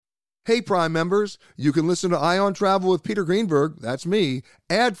Hey, Prime members, you can listen to Ion Travel with Peter Greenberg, that's me,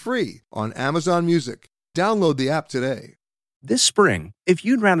 ad-free on Amazon Music. Download the app today. This spring, if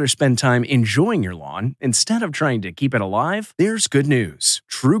you'd rather spend time enjoying your lawn instead of trying to keep it alive, there's good news.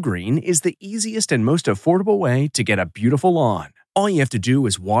 TruGreen is the easiest and most affordable way to get a beautiful lawn. All you have to do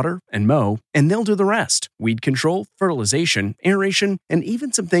is water and mow, and they'll do the rest. Weed control, fertilization, aeration, and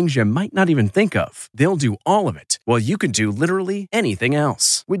even some things you might not even think of. They'll do all of it, while you can do literally anything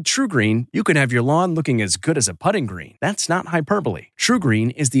else. With TruGreen, you can have your lawn looking as good as a putting green. That's not hyperbole.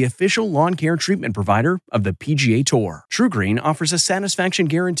 TruGreen is the official lawn care treatment provider of the PGA Tour. TruGreen offers a satisfaction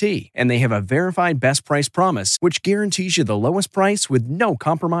guarantee, and they have a verified best price promise, which guarantees you the lowest price with no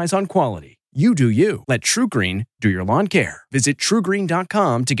compromise on quality. You do you. Let TruGreen do your lawn care. Visit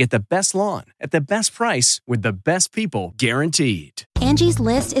TruGreen.com to get the best lawn at the best price with the best people guaranteed. Angie's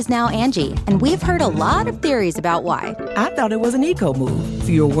List is now Angie, and we've heard a lot of theories about why. I thought it was an eco move.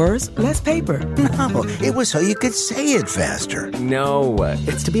 Fewer words, less paper. No, it was so you could say it faster. No,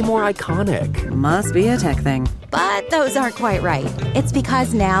 it's to be more iconic. Must be a tech thing. But those aren't quite right. It's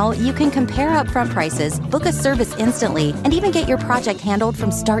because now you can compare upfront prices, book a service instantly, and even get your project handled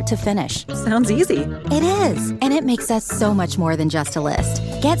from start to finish. Sounds easy. It is, and it makes us so much more than just a list.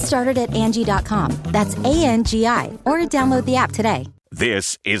 Get started at Angie.com. That's ANGI, or download the app today.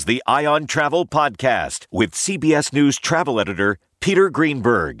 This is the Ion Travel Podcast with CBS News travel editor Peter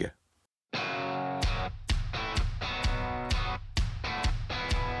Greenberg.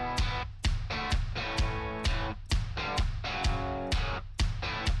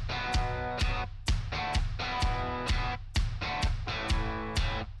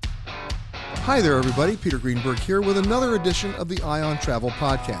 Hi there, everybody. Peter Greenberg here with another edition of the Ion Travel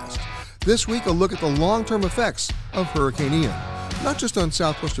Podcast. This week, a look at the long-term effects of Hurricane Ian, not just on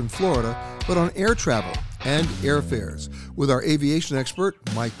southwestern Florida, but on air travel and airfares, with our aviation expert,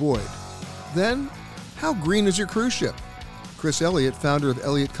 Mike Boyd. Then, how green is your cruise ship? Chris Elliott, founder of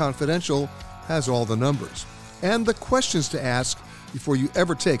Elliott Confidential, has all the numbers and the questions to ask before you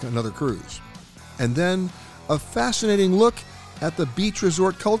ever take another cruise. And then, a fascinating look at the beach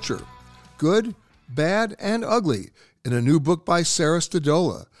resort culture, good, bad, and ugly, in a new book by Sarah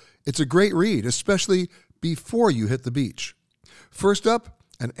Stadola. It's a great read, especially before you hit the beach. First up,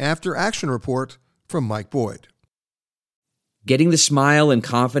 an after-action report from Mike Boyd. Getting the smile and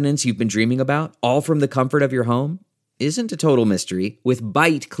confidence you've been dreaming about, all from the comfort of your home, isn't a total mystery with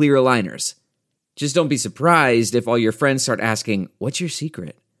Byte clear aligners. Just don't be surprised if all your friends start asking, "What's your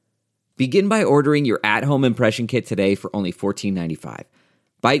secret?" Begin by ordering your at-home impression kit today for only $14.95.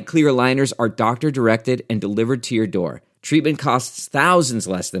 Byte clear aligners are doctor-directed and delivered to your door. Treatment costs thousands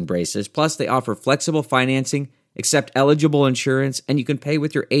less than braces, plus they offer flexible financing, accept eligible insurance, and you can pay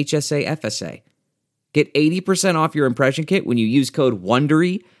with your HSA FSA. Get 80% off your impression kit when you use code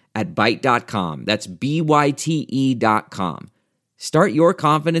WONDERY at Byte.com. That's BYTE.com. Start your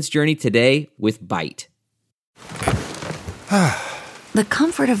confidence journey today with Byte. The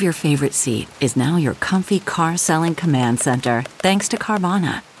comfort of your favorite seat is now your comfy car selling command center, thanks to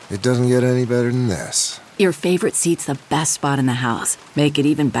Carvana. It doesn't get any better than this. Your favorite seat's the best spot in the house. Make it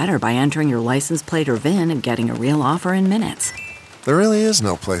even better by entering your license plate or VIN and getting a real offer in minutes. There really is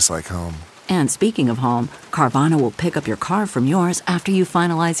no place like home. And speaking of home, Carvana will pick up your car from yours after you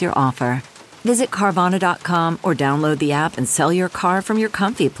finalize your offer. Visit Carvana.com or download the app and sell your car from your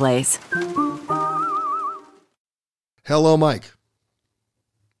comfy place. Hello, Mike.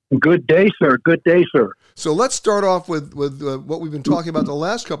 Good day, sir. Good day, sir. So let's start off with what we've been talking about the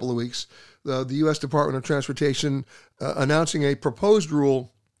last couple of weeks, the U.S. Department of Transportation announcing a proposed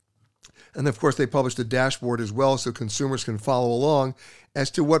rule, and of course they published a dashboard as well so consumers can follow along as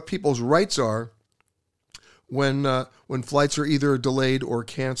to what people's rights are when flights are either delayed or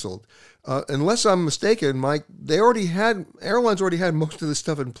canceled. Unless I'm mistaken, Mike, airlines already had most of this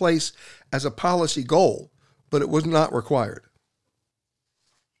stuff in place as a policy goal, but it was not required.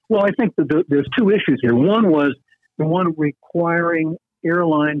 Well, I think that there's two issues here. One was the one requiring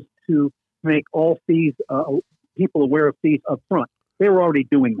airlines to make all fees, people aware of fees up front. They were already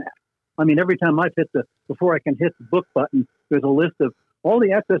doing that. I mean, every time before I can hit the book button, there's a list of all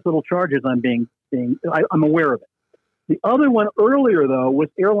the excess little charges I'm aware of it. The other one earlier, though, was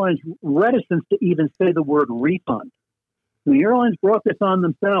airlines' reticence to even say the word refund. When the airlines brought this on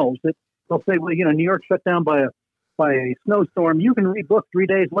themselves, they'll say, well, New York shut down by a snowstorm. You can rebook 3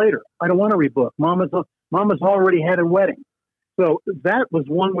 days later. I don't want to rebook. Mama's already had a wedding. So that was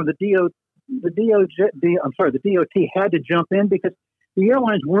one where the DOT had to jump in because the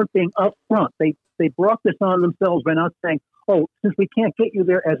airlines weren't being upfront. They brought this on themselves by not saying, "Oh, since we can't get you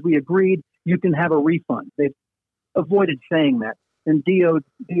there as we agreed, you can have a refund." They avoided saying that. and DOT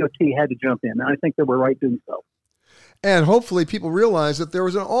had to jump in. And I think they were right doing so. And hopefully people realize that there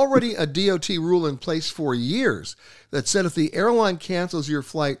was already a DOT rule in place for years that said if the airline cancels your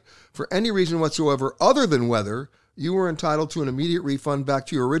flight for any reason whatsoever other than weather, you were entitled to an immediate refund back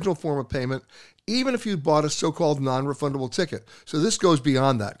to your original form of payment, even if you bought a so-called non-refundable ticket. So this goes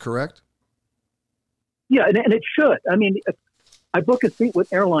beyond that, correct? Yeah, and it should. I mean, I book a seat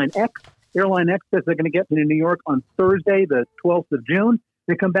with Airline X. Airline X says they're going to get me to New York on Thursday, the 12th of June.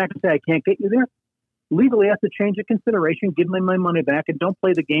 They come back and say, I can't get you there. Legally, I have to change the consideration, give me my money back, and don't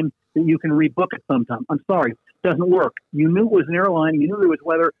play the game that you can rebook it sometime. I'm sorry, it doesn't work. You knew it was an airline, you knew there was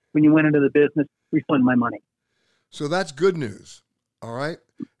weather when you went into the business, refund my money. So that's good news, all right?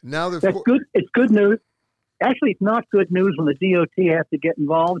 Now that's good. It's good news. Actually, it's not good news when the DOT has to get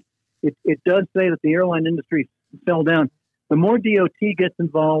involved. It does say that the airline industry fell down. The more DOT gets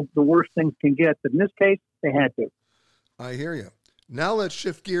involved, the worse things can get. But in this case, they had to. I hear you. Now let's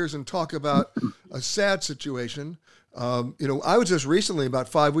shift gears and talk about a sad situation. I was just recently, about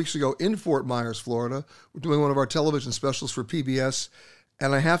 5 weeks ago, in Fort Myers, Florida. We're doing one of our television specials for PBS,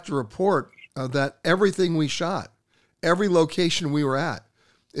 and I have to report that everything we shot, every location we were at,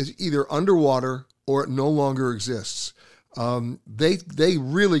 is either underwater or it no longer exists. They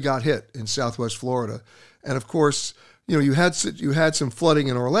really got hit in Southwest Florida, and of course, you had some flooding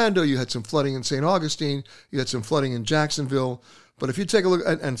in Orlando, you had some flooding in St. Augustine, you had some flooding in Jacksonville. But if you take a look,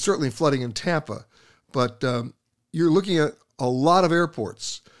 and certainly flooding in Tampa, but you're looking at a lot of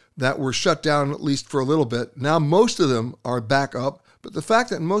airports that were shut down at least for a little bit. Now most of them are back up, but the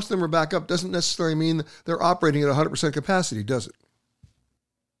fact that most of them are back up doesn't necessarily mean they're operating at 100% capacity, does it?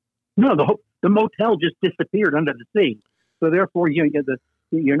 No, the motel just disappeared under the sea. So therefore, you're not going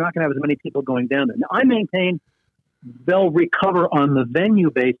to have as many people going down there. Now, I maintain they'll recover on the venue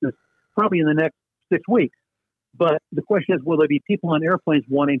basis probably in the next 6 weeks. But the question is, will there be people on airplanes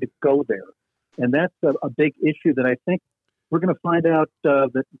wanting to go there? And that's a big issue that I think we're going to find out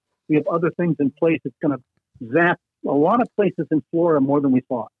that we have other things in place that's going to zap a lot of places in Florida more than we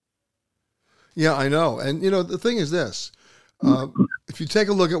thought. Yeah, I know. And, the thing is this. If you take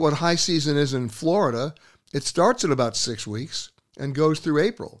a look at what high season is in Florida, it starts at about 6 weeks and goes through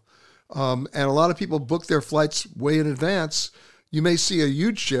April. And a lot of people book their flights way in advance. You may see a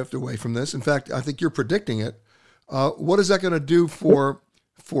huge shift away from this. In fact, I think you're predicting it. What is that going to do for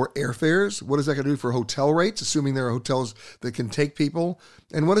airfares? What is that going to do for hotel rates, assuming there are hotels that can take people?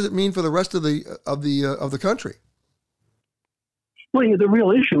 And what does it mean for the rest of the country? Well, the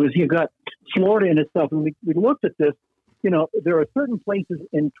real issue is you've got Florida in itself. And we looked at this. There are certain places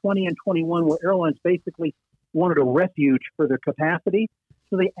in 20 and 21 where airlines basically wanted a refuge for their capacity.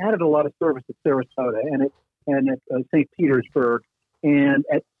 So they added a lot of service at Sarasota and at St. Petersburg and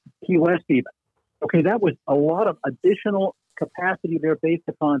at Key West even. Okay, that was a lot of additional capacity there based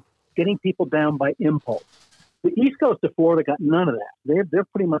upon getting people down by impulse. The east coast of Florida got none of that. They're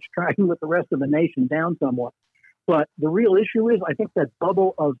pretty much tracking with the rest of the nation down somewhat. But the real issue is, I think that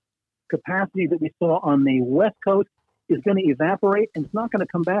bubble of capacity that we saw on the west coast is going to evaporate, and it's not going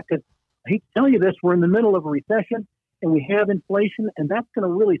to come back. Because I hate to tell you this, we're in the middle of a recession, and we have inflation, and that's going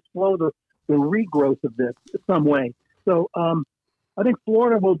to really slow the regrowth of this some way. So, I think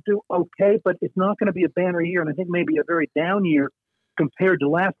Florida will do okay, but it's not going to be a banner year, and I think maybe a very down year compared to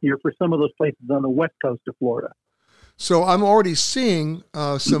last year for some of those places on the west coast of Florida. So I'm already seeing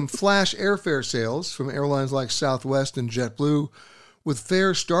some flash airfare sales from airlines like Southwest and JetBlue with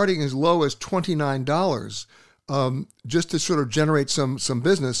fares starting as low as $29 just to sort of generate some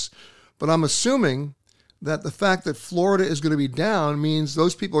business. But I'm assuming that the fact that Florida is going to be down means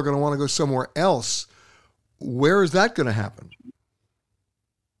those people are going to want to go somewhere else. Where is that going to happen?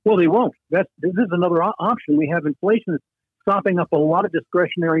 Well, they won't. This is another option. We have inflation that's sopping up a lot of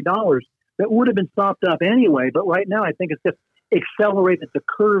discretionary dollars that would have been sopped up anyway. But right now, I think it's just accelerated the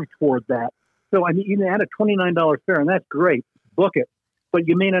curve toward that. So, I mean, you can add a $29 fare, and that's great. Book it. But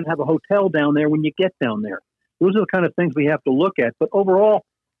you may not have a hotel down there when you get down there. Those are the kind of things we have to look at. But overall,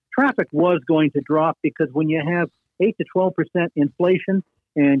 traffic was going to drop because when you have 8 to 12% inflation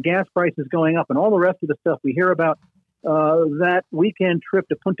and gas prices going up and all the rest of the stuff we hear about, that weekend trip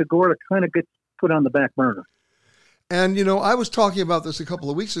to Punta Gorda kind of gets put on the back burner. And, I was talking about this a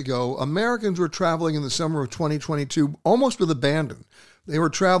couple of weeks ago. Americans were traveling in the summer of 2022 almost with abandon. They were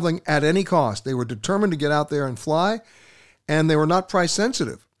traveling at any cost. They were determined to get out there and fly, and they were not price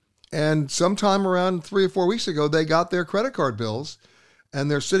sensitive. And sometime around 3 or 4 weeks ago, they got their credit card bills, and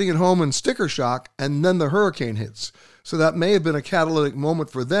they're sitting at home in sticker shock, and then the hurricane hits. So that may have been a catalytic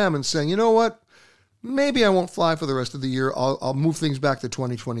moment for them and saying, you know what? Maybe I won't fly for the rest of the year. I'll move things back to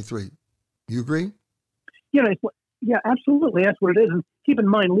 2023. You agree? Yeah, absolutely. That's what it is. And keep in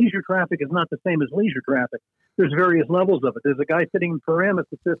mind, leisure traffic is not the same as leisure traffic. There's various levels of it. There's a guy sitting in Paramus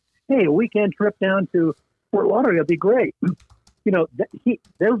that says, hey, a weekend trip down to Fort Lauderdale would be great.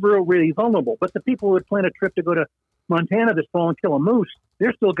 They're really vulnerable. But the people who would plan a trip to go to Montana this fall and kill a moose,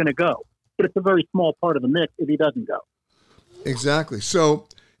 they're still going to go. But it's a very small part of the mix if he doesn't go. Exactly. So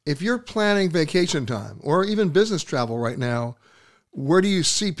if you're planning vacation time or even business travel right now, where do you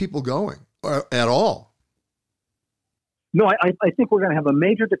see people going at all? No, I think we're going to have a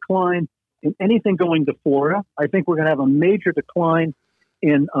major decline in anything going to Florida. I think we're going to have a major decline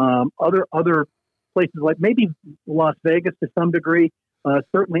in other places like maybe Las Vegas to some degree,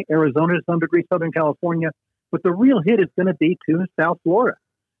 certainly Arizona to some degree, Southern California. But the real hit is going to be to South Florida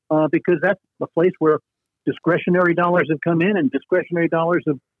because that's the place where discretionary dollars have come in and discretionary dollars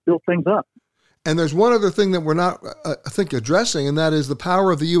have built things up. And there's one other thing that we're not, I think, addressing, and that is the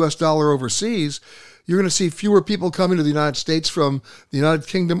power of the U.S. dollar overseas. You're going to see fewer people coming to the United States from the United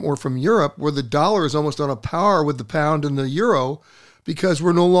Kingdom or from Europe, where the dollar is almost on a par with the pound and the euro because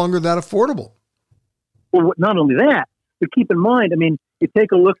we're no longer that affordable. Well, not only that, but keep in mind, I mean, you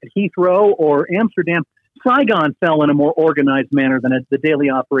take a look at Heathrow or Amsterdam, Saigon fell in a more organized manner than the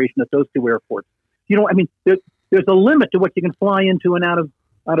daily operation at those two airports. There's a limit to what you can fly into and out of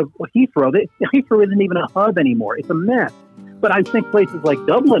Heathrow. Heathrow isn't even a hub anymore. It's a mess. But I think places like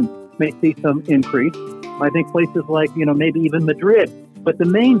Dublin may see some increase. I think places like, maybe even Madrid. But the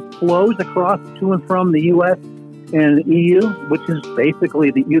main flows across to and from the U.S. and the EU, which is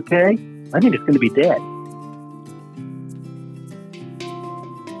basically the UK, I think it's going to be dead.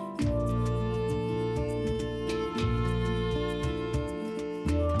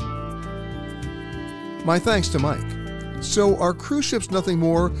 My thanks to Mike. So are cruise ships nothing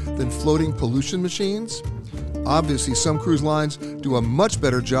more than floating pollution machines? Obviously, some cruise lines do a much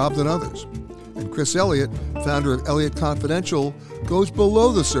better job than others. And Chris Elliott, founder of Elliott Confidential, goes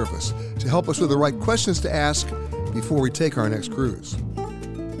below the surface to help us with the right questions to ask before we take our next cruise.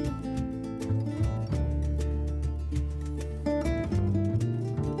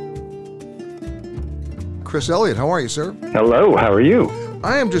 Chris Elliott, how are you, sir? Hello, how are you?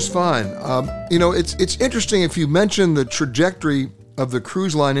 I am just fine. It's interesting if you mention the trajectory of the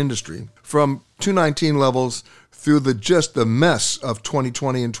cruise line industry from 2019 levels through the mess of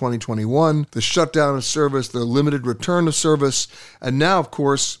 2020 and 2021, the shutdown of service, the limited return of service, and now, of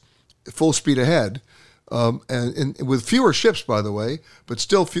course, full speed ahead, and with fewer ships, by the way, but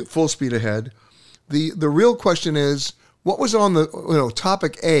still full speed ahead. The real question is, what was on the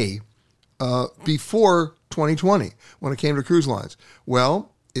topic A before 2020 when it came to cruise lines?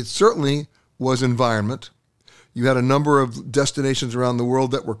 Well, it certainly was environment. You had a number of destinations around the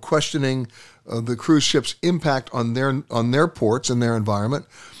world that were questioning the cruise ship's impact on their ports and their environment.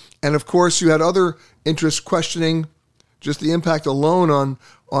 And of course, you had other interests questioning just the impact alone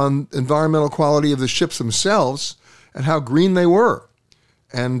on environmental quality of the ships themselves and how green they were.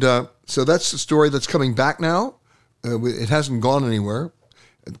 And so that's the story that's coming back now. It hasn't gone anywhere.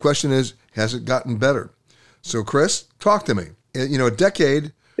 The question is, has it gotten better? So, Chris, talk to me. A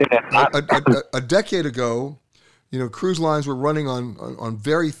decade ago, cruise lines were running on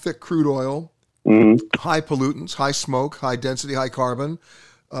very thick crude oil, high pollutants, high smoke, high density, high carbon.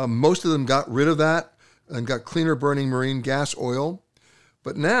 Most of them got rid of that and got cleaner burning marine gas oil.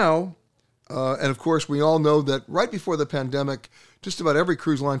 But now, and of course, we all know that right before the pandemic, just about every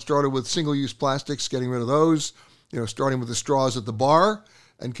cruise line started with single-use plastics, getting rid of those, starting with the straws at the bar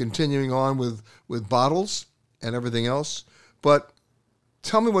and continuing on with bottles and everything else. But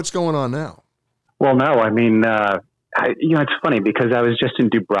tell me what's going on now. Well, no, I mean, it's funny because I was just in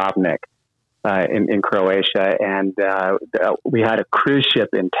Dubrovnik in Croatia, and we had a cruise ship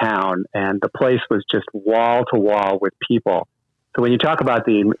in town, and the place was just wall to wall with people. So when you talk about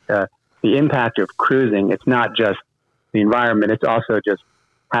the impact of cruising, it's not just the environment; it's also just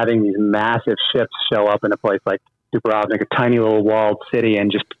having these massive ships show up in a place like Dubrovnik, a tiny little walled city,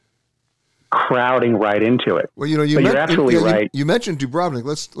 and just crowding right into it. Well, you're absolutely right. You mentioned Dubrovnik.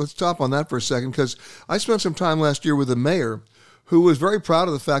 Let's stop on that for a second, because I spent some time last year with the mayor, who was very proud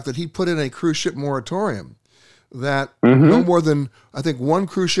of the fact that he put in a cruise ship moratorium, that no more than, I think, one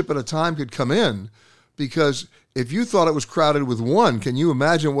cruise ship at a time could come in, because if you thought it was crowded with one, can you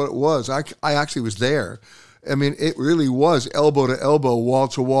imagine what it was? I actually was there. I mean, it really was elbow to elbow, wall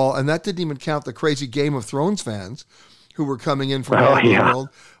to wall, and that didn't even count the crazy Game of Thrones fans who were coming in from all over the world,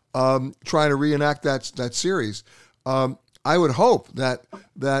 trying to reenact that series. I would hope that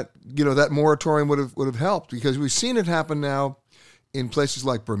moratorium would have helped, because we've seen it happen now in places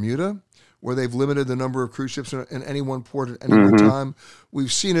like Bermuda, where they've limited the number of cruise ships in any one port at any one time.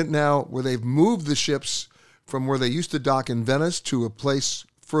 We've seen it now where they've moved the ships from where they used to dock in Venice to a place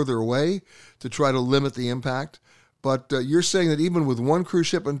further away to try to limit the impact. But you're saying that even with one cruise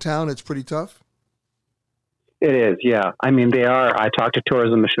ship in town, it's pretty tough? It is, yeah. I mean, they are. I talked to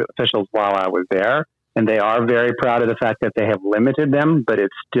tourism officials while I was there, and they are very proud of the fact that they have limited them, but it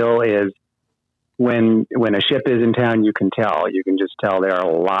still is, when a ship is in town, you can tell. You can just tell there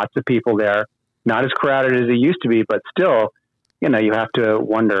are lots of people there. Not as crowded as it used to be, but still, you know, you have to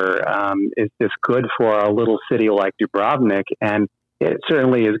wonder, is this good for a little city like Dubrovnik? And it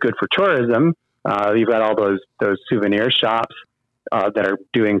certainly is good for tourism. You've got all those souvenir shops that are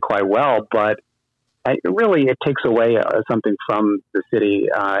doing quite well, but it takes away something from the city.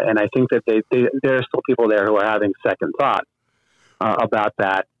 And I think that there are still people there who are having second thoughts about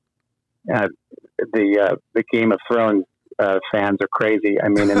that. The Game of Thrones fans are crazy. I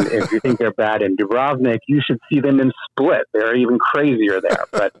mean, and if you think they're bad in Dubrovnik, you should see them in Split. They're even crazier there.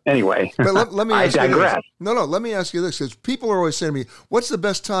 But anyway, but let me I ask digress. You this. No, let me ask you this, because people are always saying to me, what's the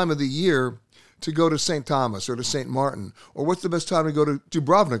best time of the year to go to St. Thomas or to St. Martin? Or what's the best time to go to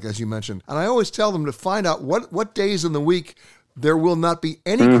Dubrovnik, as you mentioned? And I always tell them to find out what days in the week there will not be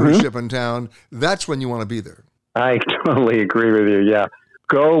any cruise ship in town. That's when you want to be there. I totally agree with you, yeah.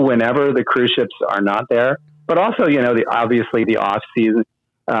 Go whenever the cruise ships are not there. But also, you know, obviously the off season.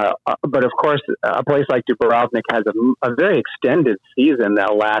 But of course, a place like Dubrovnik has a very extended season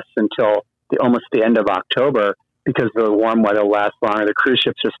that lasts until almost the end of October, because the warm weather lasts longer. The cruise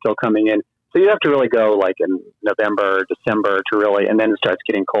ships are still coming in. So you have to really go like in November or December to really, and then it starts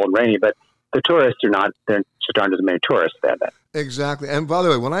getting cold and rainy. But the tourists there just aren't as many tourists there then. Exactly. And by the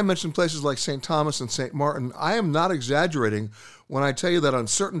way, when I mention places like St. Thomas and St. Martin, I am not exaggerating when I tell you that on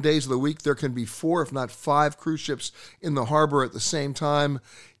certain days of the week, there can be 4, if not 5 cruise ships in the harbor at the same time.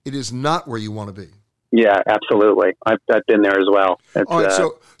 It is not where you want to be. Yeah, absolutely. I've been there as well. It's all right,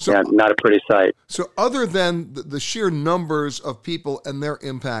 so not a pretty sight. So other than the sheer numbers of people and their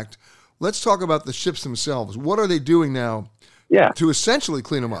impact, let's talk about the ships themselves. What are they doing now to essentially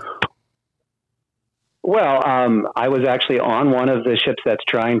clean them up? Well, I was actually on one of the ships that's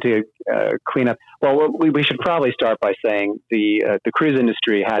trying to clean up. Well, we should probably start by saying the cruise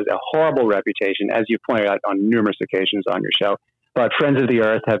industry has a horrible reputation, as you pointed out on numerous occasions on your show. But Friends of the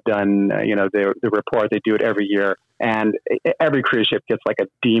Earth have done, the report. They do it every year, and every cruise ship gets like a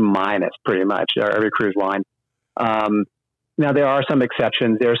D- pretty much, or every cruise line. Now, there are some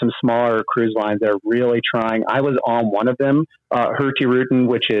exceptions. There are some smaller cruise lines that are really trying. I was on one of them, Hurtigruten,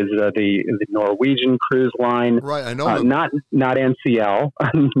 which is the Norwegian cruise line. Right, I know. Not NCL,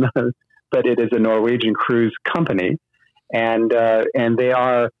 but it is a Norwegian cruise company. And they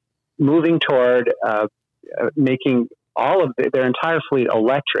are moving toward making all of their entire fleet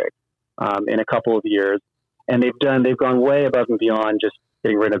electric in a couple of years. And they've gone way above and beyond just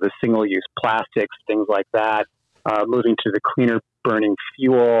getting rid of the single-use plastics, things like that. Moving to the cleaner burning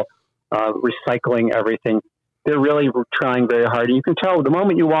fuel, recycling everything. They're really trying very hard. And you can tell the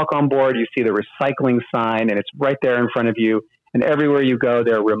moment you walk on board, you see the recycling sign, and it's right there in front of you. And everywhere you go,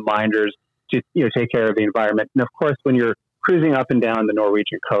 there are reminders to take care of the environment. And of course, when you're cruising up and down the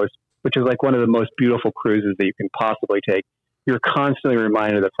Norwegian coast, which is like one of the most beautiful cruises that you can possibly take, you're constantly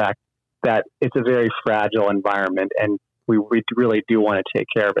reminded of the fact that it's a very fragile environment, and we really do want to take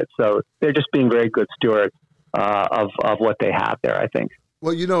care of it. So they're just being very good stewards of what they have there, I think.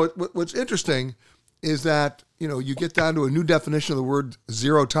 Well, what's interesting is that, you get down to a new definition of the word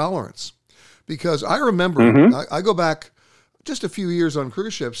zero tolerance. Because I remember, I go back just a few years on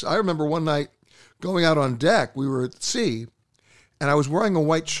cruise ships. I remember one night going out on deck, we were at sea, and I was wearing a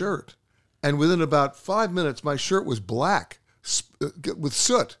white shirt. And within about 5 minutes, my shirt was black with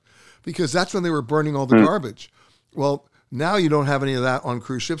soot, because that's when they were burning all the garbage. Well, now you don't have any of that on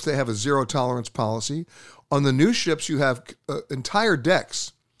cruise ships. They have a zero tolerance policy. On the new ships, you have entire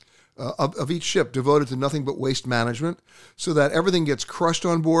decks of each ship devoted to nothing but waste management, so that everything gets crushed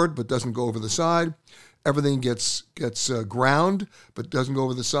on board but doesn't go over the side. Everything gets ground but doesn't go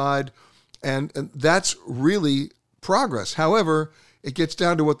over the side. And that's really progress. However, it gets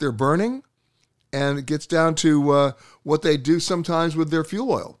down to what they're burning, and it gets down to what they do sometimes with their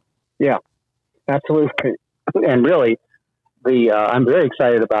fuel oil. Yeah, absolutely. And really, I'm very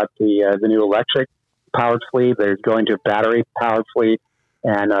excited about the new electric powered fleet. They're going to a battery powered fleet,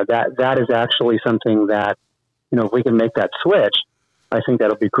 and that is actually something that, if we can make that switch, I think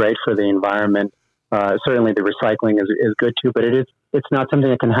that'll be great for the environment. Certainly, the recycling is good too, but it's not something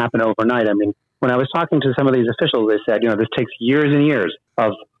that can happen overnight. I mean, when I was talking to some of these officials, they said, this takes years and years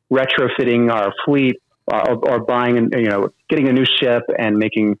of retrofitting our fleet, or buying, getting a new ship and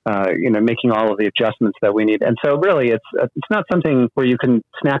making all of the adjustments that we need. And so really it's not something where you can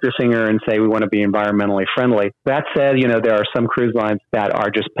snap your finger and say we want to be environmentally friendly. That said, there are some cruise lines that are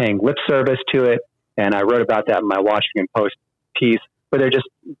just paying lip service to it. And I wrote about that in my Washington Post piece, where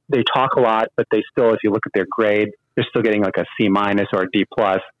they talk a lot, but they still, if you look at their grade, they're still getting like a C- or a D+,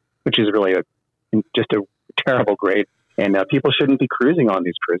 which is really just a terrible grade. And people shouldn't be cruising on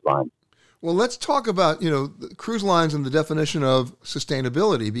these cruise lines. Well, let's talk about, the cruise lines and the definition of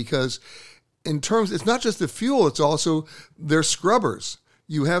sustainability, because it's not just the fuel, it's also their scrubbers.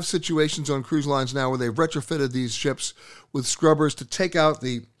 You have situations on cruise lines now where they've retrofitted these ships with scrubbers to take out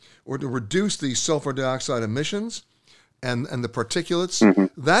or to reduce the sulfur dioxide emissions and the particulates. Mm-hmm.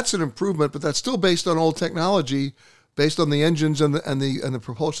 That's an improvement, but that's still based on old technology, based on the engines and the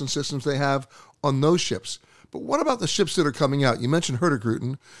propulsion systems they have on those ships. But what about the ships that are coming out? You mentioned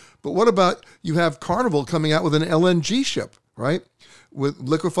Hurtigruten, but what about you have Carnival coming out with an LNG ship, right? With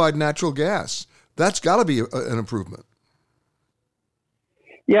liquefied natural gas. That's got to be an improvement.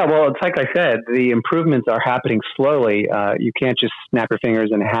 Yeah, well, it's like I said, the improvements are happening slowly. You can't just snap your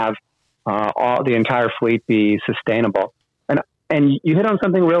fingers and have the entire fleet be sustainable. And you hit on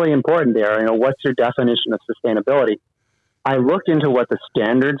something really important there. What's your definition of sustainability? I looked into what the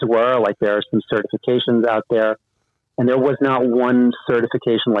standards were. Like, there are some certifications out there, and there was not one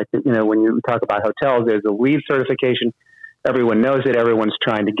certification like that. When you talk about hotels, there's a LEED certification. Everyone knows it. Everyone's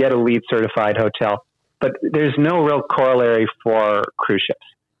trying to get a LEED certified hotel, but there's no real corollary for cruise ships.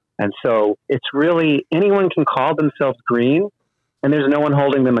 And so it's really, anyone can call themselves green, and there's no one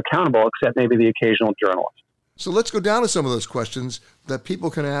holding them accountable except maybe the occasional journalist. So let's go down to some of those questions that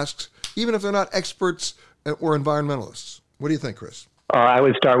people can ask, even if they're not experts or environmentalists. What do you think, Chris? I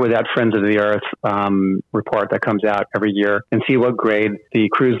would start with that Friends of the Earth report that comes out every year and see what grade the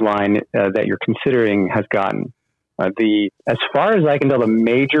cruise line that you're considering has gotten. As far as I can tell, the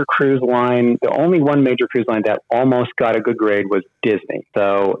only one major cruise line that almost got a good grade was Disney.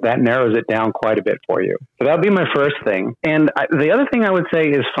 So that narrows it down quite a bit for you. So that would be my first thing. And the other thing I would say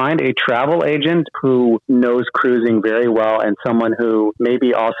is find a travel agent who knows cruising very well and someone who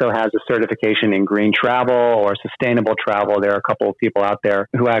maybe also has a certification in green travel or sustainable travel. There are a couple of people out there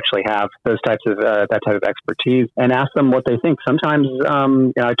who actually have those types of that type of expertise, and ask them what they think. Sometimes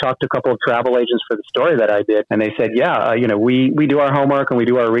I talked to a couple of travel agents for the story that I did, and they said, we do our homework and we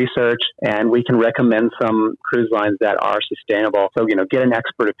do our research, and we can recommend some cruise lines that are sustainable. So, get an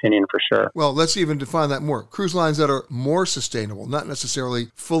expert opinion for sure. Well, let's even define that more. Cruise lines that are more sustainable, not necessarily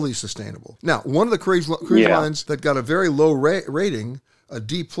fully sustainable. Now, one of the cruise lines that got a very low rating, a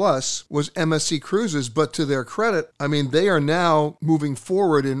D+, was MSC Cruises, but to their credit, they are now moving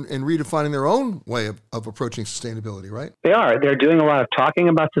forward in redefining their own way of approaching sustainability, right? They are. They're doing a lot of talking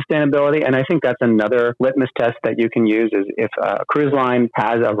about sustainability, and I think that's another litmus test that you can use is if a cruise line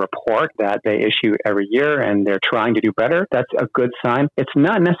has a report that they issue every year and they're trying to do better, that's a good sign. It's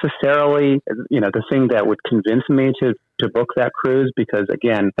not necessarily, the thing that would convince me to book that cruise, because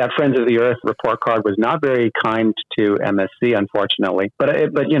again, that Friends of the Earth report card was not very kind to MSC, unfortunately.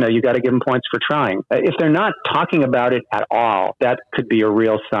 But you got to give them points for trying. If they're not talking about it at all, that could be a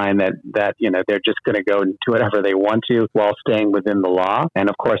real sign that they're just going to go and do whatever they want to while staying within the law. And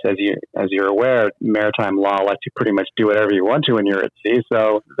of course, as you're aware, maritime law lets you pretty much do whatever you want to when you're at sea.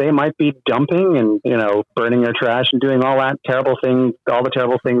 So they might be dumping and burning their trash and doing all the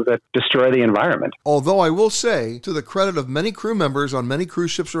terrible things that destroy the environment. Although I will say, to the credit of many crew members on many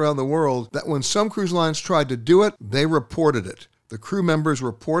cruise ships around the world, that when some cruise lines tried to do it, they reported it. The crew members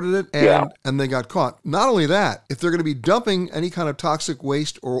reported it, and they got caught. Not only that, if they're going to be dumping any kind of toxic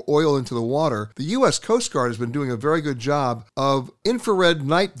waste or oil into the water, the U.S. Coast Guard has been doing a very good job of infrared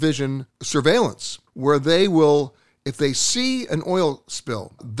night vision surveillance, where they will, if they see an oil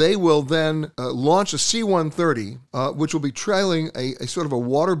spill, they will then launch a C-130, which will be trailing a sort of a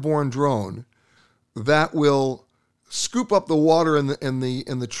waterborne drone that will scoop up the water in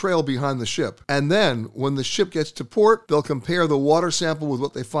the trail behind the ship. And then when the ship gets to port, they'll compare the water sample with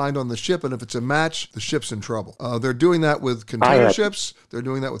what they find on the ship, and if it's a match, the ship's in trouble. They're doing that with container ships, they're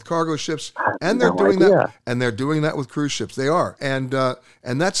doing that with cargo ships, and they're doing that with cruise ships. They are. And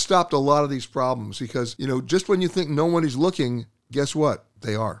that stopped a lot of these problems because, just when you think nobody's looking, guess what?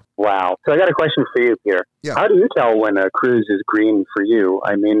 They are. Wow. So I got a question for you here. Yeah. How do you tell when a cruise is green for you?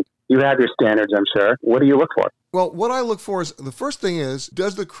 You have your standards, I'm sure. What do you look for? Well, what I look for is, the first thing is,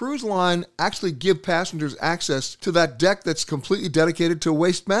 does the cruise line actually give passengers access to that deck that's completely dedicated to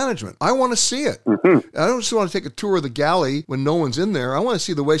waste management? I want to see it. Mm-hmm. I don't just want to take a tour of the galley when no one's in there. I want to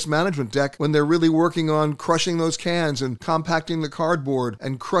see the waste management deck when they're really working on crushing those cans and compacting the cardboard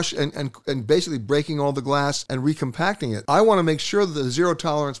and and basically breaking all the glass and recompacting it. I want to make sure that the zero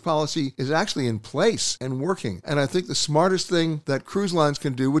tolerance policy is actually in place and working. And I think the smartest thing that cruise lines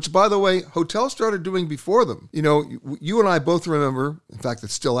can do, which, by the way, hotels started doing before them. You know, you and I both remember, in fact,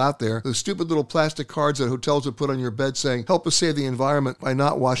 it's still out there, those stupid little plastic cards that hotels would put on your bed saying, "Help us save the environment by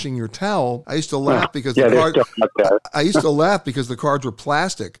not washing your towel." I used to laugh because I used to laugh because the cards were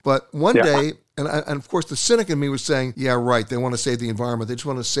plastic. But one day, and of course the cynic in me was saying, yeah, right, they want to save the environment. They just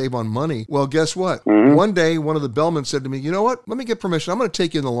want to save on money. Well, guess what? Mm-hmm. One day, one of the bellmen said to me, "You know what? Let me get permission. I'm going to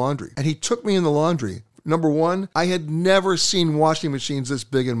take you in the laundry." And he took me in the laundry. Number one, I had never seen washing machines this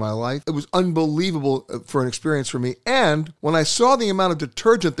big in my life. It was unbelievable for an experience for me. And when I saw the amount of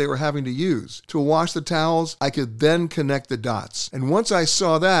detergent they were having to use to wash the towels, I could then connect the dots. And once I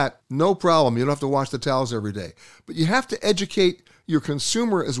saw that, no problem. You don't have to wash the towels every day. But you have to educate your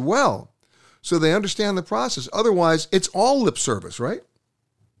consumer as well so they understand the process. Otherwise, it's all lip service, right?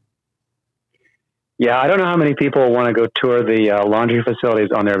 Yeah, I don't know how many people want to go tour the laundry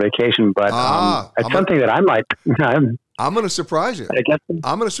facilities on their vacation, but it's something that I might. I'm going to surprise you.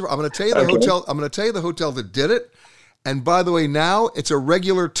 I'm going to tell you the hotel. I'm going to tell you the hotel that did it. And by the way, now it's a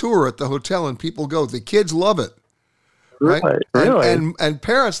regular tour at the hotel, and people go. The kids love it, right? Really? And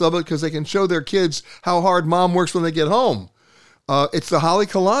parents love it because they can show their kids how hard mom works when they get home. It's the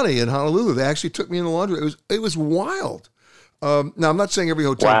Halekulani in Honolulu. They actually took me in the laundry. It was wild. Now, I'm not saying every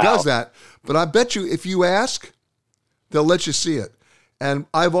hotel does that, but I bet you if you ask, they'll let you see it. And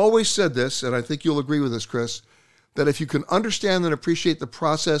I've always said this, and I think you'll agree with this, Chris, that if you can understand and appreciate the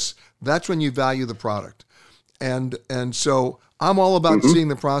process, that's when you value the product. And so I'm all about seeing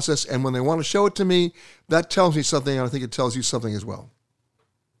the process, and when they want to show it to me, that tells me something, and I think it tells you something as well.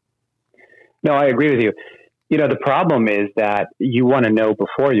 No, I agree with you. You know, the problem is that you want to know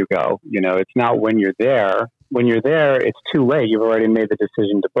before you go. You know, it's not when you're there. When you're there, it's too late. You've already made the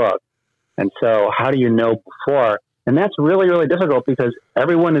decision to book. And so how do you know before? And that's really, really difficult because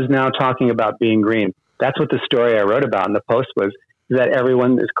everyone is now talking about being green. That's what the story I wrote about in the Post was, that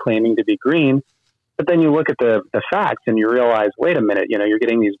everyone is claiming to be green. But then you look at the facts and you realize, wait a minute, you know, you're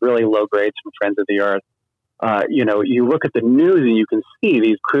getting these really low grades from Friends of the Earth. You know, you look at the news and you can see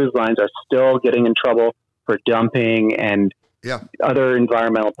these cruise lines are still getting in trouble for dumping and other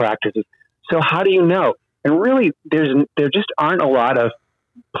environmental practices. So how do you know? And really, there just aren't a lot of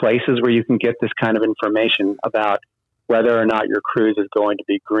places where you can get this kind of information about whether or not your cruise is going to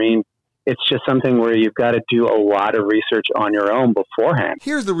be green. It's just something where you've got to do a lot of research on your own beforehand.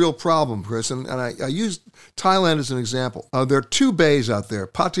 Here's the real problem, Chris, and I used Thailand as an example. There are two bays out there,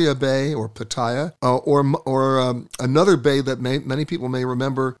 Pattaya Bay or Pattaya, or another bay that many people may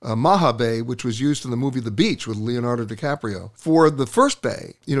remember, Maha Bay, which was used in the movie The Beach with Leonardo DiCaprio. For the first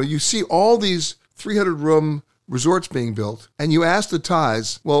bay, you know, you see all these 300-room resorts being built, and you ask the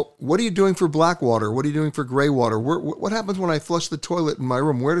Thais, well, what are you doing for black water? What are you doing for gray water? What happens when I flush the toilet in my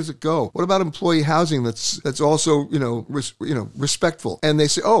room? Where does it go? What about employee housing that's also, respectful? And they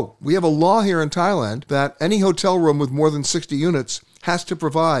say, oh, we have a law here in Thailand that any hotel room with more than 60 units has to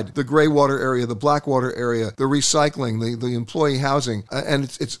provide the gray water area, the black water area, the recycling, the employee housing, and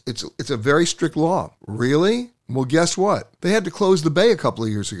it's a very strict law. Really? Well, guess what? They had to close the bay a couple of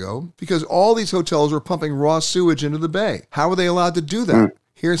years ago because all these hotels were pumping raw sewage into the bay. How were they allowed to do that?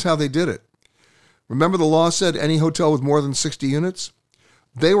 Here's how they did it. Remember the law said any hotel with more than 60 units?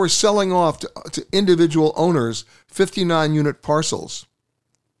 They were selling off to individual owners 59-unit parcels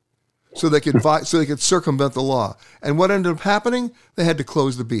so they could circumvent the law. And what ended up happening? They had to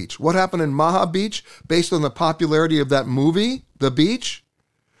close the beach. What happened in Maha Beach, based on the popularity of that movie, The Beach?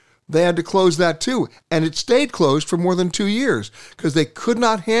 They had to close that too. And it stayed closed for more than 2 years because they could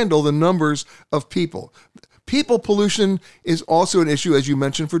not handle the numbers of people. People pollution is also an issue, as you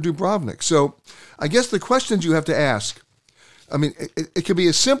mentioned, for Dubrovnik. So I guess the questions you have to ask, I mean, it could be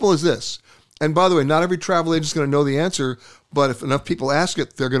as simple as this. And by the way, not every travel agent is going to know the answer, but if enough people ask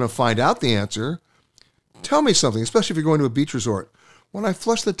it, they're going to find out the answer. Tell me something, especially if you're going to a beach resort. When I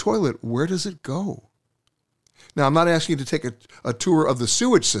flush the toilet, where does it go? Now, I'm not asking you to take a tour of the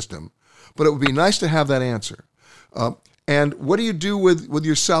sewage system, but it would be nice to have that answer. And what do you do with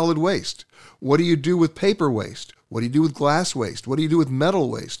your solid waste? What do you do with paper waste? What do you do with glass waste? What do you do with metal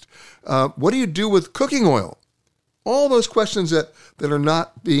waste? What do you do with cooking oil? All those questions that are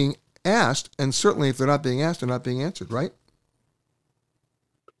not being asked, and certainly if they're not being asked, they're not being answered, right?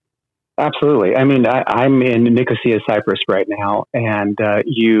 Absolutely. I mean, I'm in Nicosia, Cyprus right now, and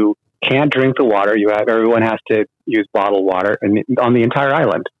you can't drink the water. Everyone has to use bottled water, and on the entire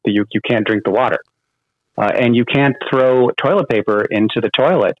island, you can't drink the water, and you can't throw toilet paper into the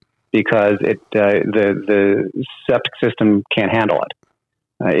toilet because the septic system can't handle it.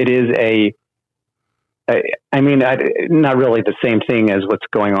 It is not really the same thing as what's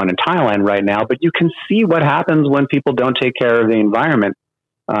going on in Thailand right now, but you can see what happens when people don't take care of the environment.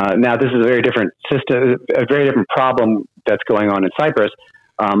 Now, this is a very different system, a very different problem that's going on in Cyprus,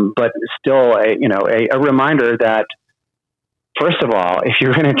 but still a reminder that, first of all, if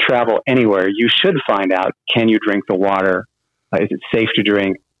you're going to travel anywhere, you should find out, can you drink the water? Is it safe to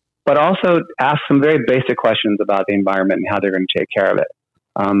drink? But also ask some very basic questions about the environment and how they're going to take care of it.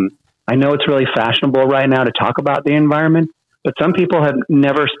 I know it's really fashionable right now to talk about the environment, but some people have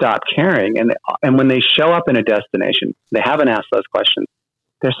never stopped caring. And when they show up in a destination, they haven't asked those questions.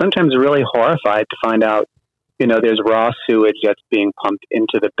 They're sometimes really horrified to find out, there's raw sewage that's being pumped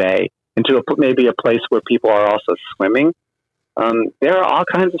into the bay, into maybe a place where people are also swimming. There are all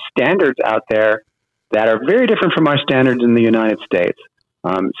kinds of standards out there that are very different from our standards in the United States.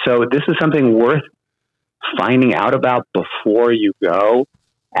 So this is something worth finding out about before you go.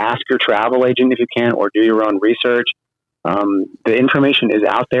 Ask your travel agent if you can, or do your own research. The information is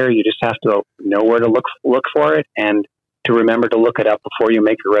out there. You just have to know where to look for it, and to remember to look it up before you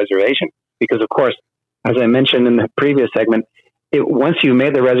make your reservation. Because, of course, as I mentioned in the previous segment, once you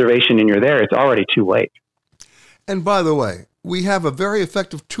made the reservation and you're there, it's already too late. And by the way, we have a very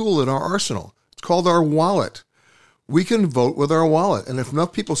effective tool in our arsenal. It's called our wallet. We can vote with our wallet. And if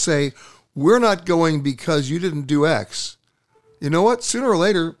enough people say, we're not going because you didn't do X, you know what? Sooner or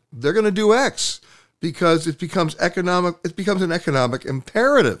later, they're going to do X because it becomes an economic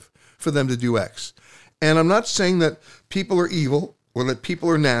imperative for them to do X. And I'm not saying that people are evil or that people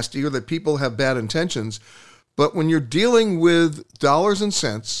are nasty or that people have bad intentions, but when you're dealing with dollars and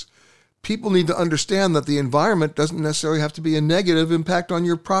cents, people need to understand that the environment doesn't necessarily have to be a negative impact on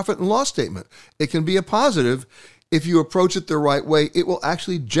your profit and loss statement. It can be a positive. If you approach it the right way, it will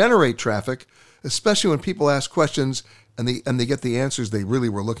actually generate traffic, especially when people ask questions and they get the answers they really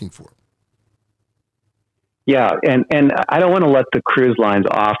were looking for. Yeah, and I don't want to let the cruise lines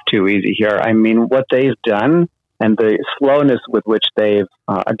off too easy here. I mean, what they've done and the slowness with which they've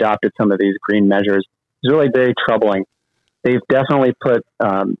adopted some of these green measures is really very troubling. They've definitely put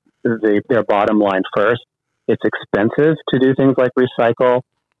their bottom line first. It's expensive to do things like recycle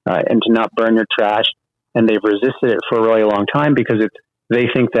and to not burn your trash, and they've resisted it for a really long time because they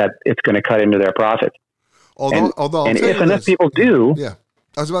think that it's going to cut into their profits. Although if enough people do... Yeah.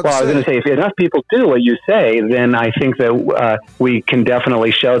 I was going to say, if enough people do what you say, then I think that we can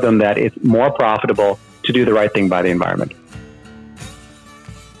definitely show them that it's more profitable to do the right thing by the environment.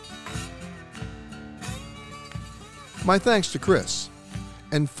 My thanks to Chris.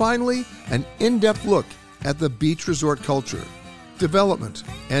 And finally, an in-depth look at the beach resort culture, development,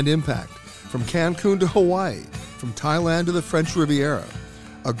 and impact, from Cancun to Hawaii, from Thailand to the French Riviera.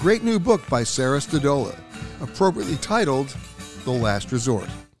 A great new book by Sarah Stadola, appropriately titled The Last Resort.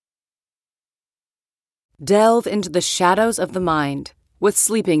 Delve into the shadows of the mind with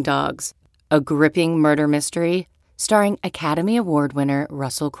Sleeping Dogs, a gripping murder mystery starring Academy Award winner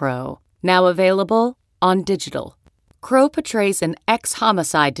Russell Crowe. Now available on digital. Crowe portrays an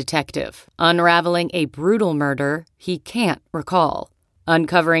ex-homicide detective unraveling a brutal murder he can't recall.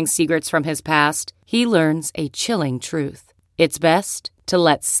 Uncovering secrets from his past, he learns a chilling truth. It's best to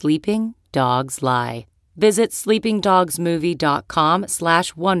let sleeping dogs lie. Visit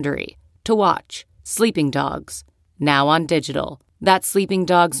sleepingdogsmovie.com/Wondery to watch Sleeping Dogs, now on digital. That's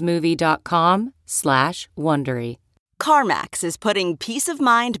sleepingdogsmovie.com/Wondery. CarMax is putting peace of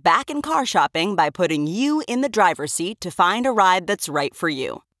mind back in car shopping by putting you in the driver's seat to find a ride that's right for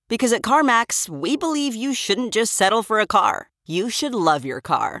you. Because at CarMax, we believe you shouldn't just settle for a car. You should love your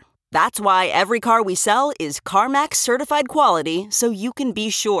car. That's why every car we sell is CarMax certified quality, so you can be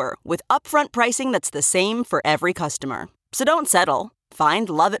sure with upfront pricing that's the same for every customer. So don't settle. Find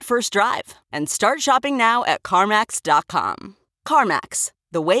love at first drive and start shopping now at CarMax.com. CarMax,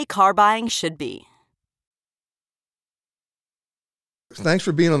 the way car buying should be. Thanks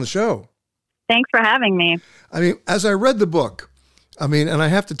for being on the show. Thanks for having me. I mean, as I read the book, and I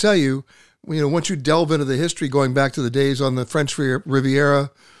have to tell you, once you delve into the history going back to the days on the French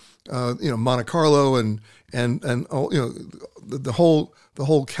Riviera, Monte Carlo and the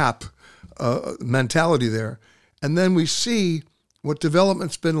whole cap mentality there. And then we see what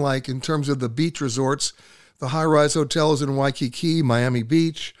development's been like in terms of the beach resorts, the high-rise hotels in Waikiki, Miami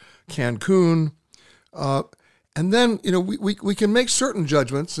Beach, Cancun. And then, we can make certain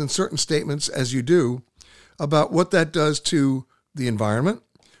judgments and certain statements, as you do, about what that does to the environment,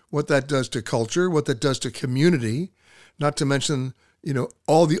 what that does to culture, what that does to community, not to mention,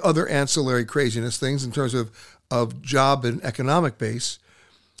 all the other ancillary craziness things in terms of job and economic base.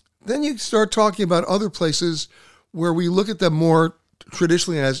 Then you start talking about other places where we look at them more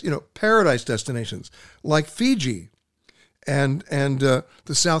traditionally as, paradise destinations, like Fiji and the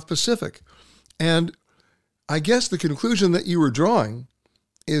South Pacific. And I guess the conclusion that you were drawing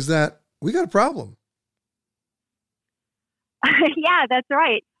is that we got a problem. Yeah, that's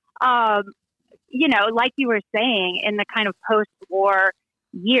right. Like you were saying, in the kind of post-war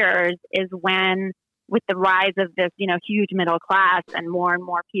years is when, with the rise of this, huge middle class and more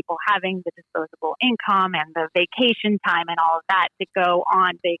people having the disposable income and the vacation time and all of that to go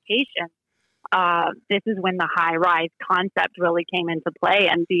on vacation, this is when the high-rise concept really came into play,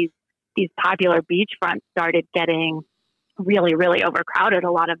 and these popular beachfronts started getting really, really overcrowded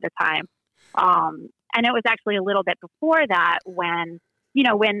a lot of the time. And it was actually a little bit before that when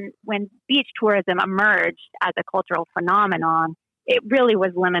beach tourism emerged as a cultural phenomenon, it really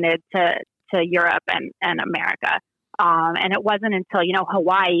was limited to Europe and America. And it wasn't until,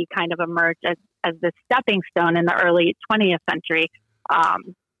 Hawaii kind of emerged as the stepping stone in the early 20th century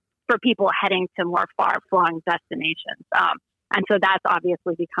for people heading to more far-flung destinations. And so that's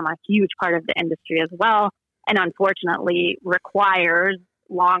obviously become a huge part of the industry as well, and unfortunately requires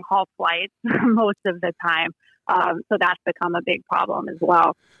long-haul flights most of the time. So that's become a big problem as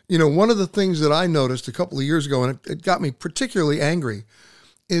well. One of the things that I noticed a couple of years ago, and it got me particularly angry,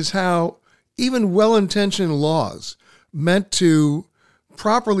 is how even well-intentioned laws meant to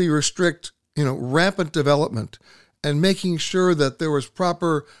properly restrict, rampant development and making sure that there was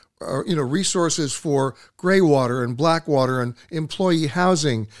proper, resources for gray water and black water and employee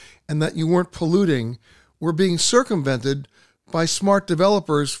housing, and that you weren't polluting, were being circumvented by smart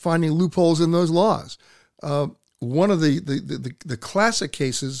developers finding loopholes in those laws. One of the classic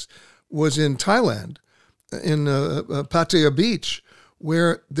cases was in Thailand, in Pattaya Beach,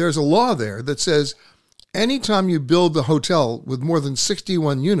 where there's a law there that says anytime you build the hotel with more than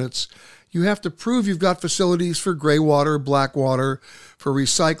 61 units, you have to prove you've got facilities for gray water, black water, for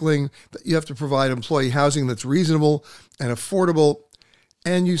recycling, that you have to provide employee housing that's reasonable and affordable.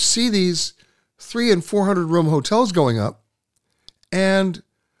 And you see these 300 and 400 room hotels going up, and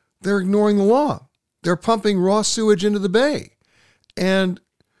they're ignoring the law. They're pumping raw sewage into the bay. And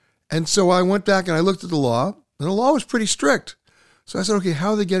so I went back and I looked at the law, and the law was pretty strict. So I said, okay,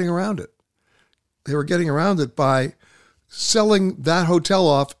 how are they getting around it? They were getting around it by selling that hotel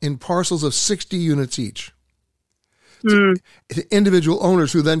off in parcels of 60 units each to individual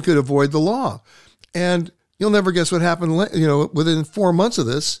owners who then could avoid the law. And you'll never guess what happened, within 4 months of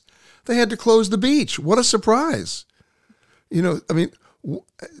this, they had to close the beach. What a surprise.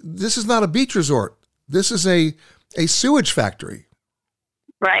 This is not a beach resort. This is a sewage factory.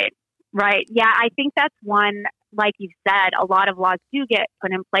 Right. Yeah, I think that's one, like you said, a lot of laws do get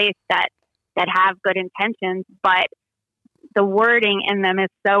put in place that have good intentions, but the wording in them is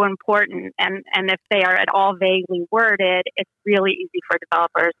so important. And if they are at all vaguely worded, it's really easy for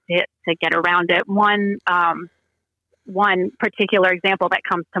developers to get around it. One particular example that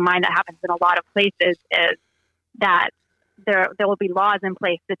comes to mind that happens in a lot of places is that there will be laws in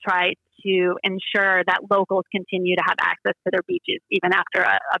place to try to ensure that locals continue to have access to their beaches even after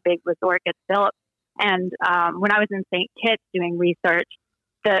a big resort gets built. And when I was in St. Kitts doing research,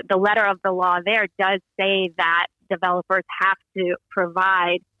 the letter of the law there does say that developers have to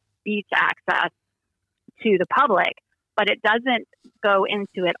provide beach access to the public, but it doesn't go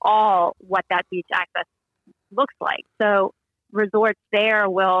into at all what that beach access looks like. So resorts there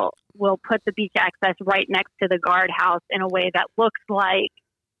will put the beach access right next to the guardhouse in a way that looks like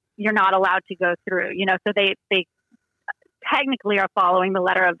you're not allowed to go through. So they technically are following the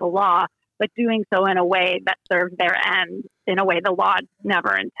letter of the law, but doing so in a way that serves their end, in a way the law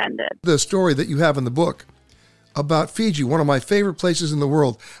never intended. The story that you have in the book about Fiji, one of my favorite places in the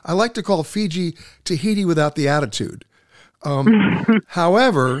world, I like to call Fiji Tahiti without the attitude.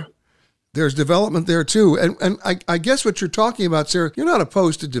 However, there's development there too. And I guess what you're talking about, Sarah, you're not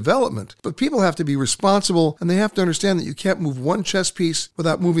opposed to development, but people have to be responsible, and they have to understand that you can't move one chess piece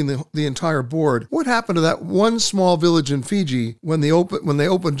without moving the entire board. What happened to that one small village in Fiji when they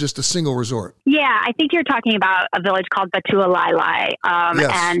opened just a single resort? Yeah, I think you're talking about a village called Batualaialai,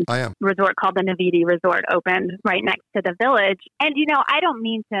 yes, and I am. A resort called the Naviti Resort opened right next to the village. And, I don't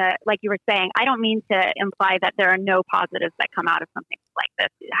mean to, like you were saying, I don't mean to imply that there are no positives that come out of something like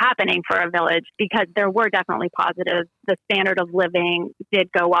this happening for a village, because there were definitely positives. The standard of living did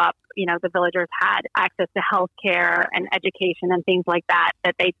go up. The villagers had access to health care and education and things like that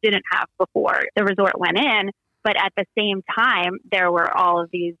they didn't have before the resort went in. But at the same time, there were all of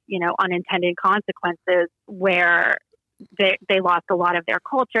these, unintended consequences where they lost a lot of their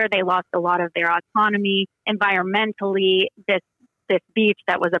culture. They lost a lot of their autonomy. Environmentally, this beach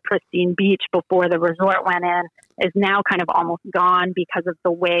that was a pristine beach before the resort went in is now kind of almost gone because of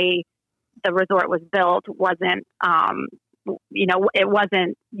the way the resort was built. It wasn't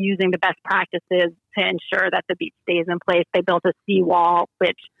using the best practices to ensure that the beach stays in place. They built a seawall,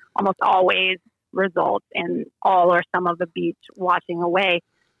 which almost always results in all or some of the beach washing away.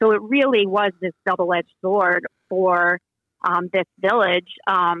 So it really was this double-edged sword for this village.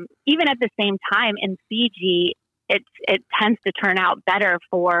 Even at the same time in Fiji, it tends to turn out better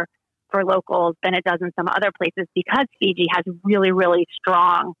for locals than it does in some other places, because Fiji has really, really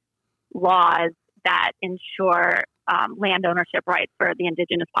strong laws that ensure land ownership rights for the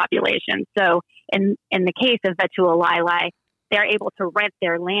indigenous population. So in the case of Vetualalai, they're able to rent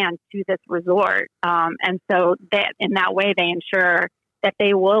their land to this resort. And so in that way, they ensure that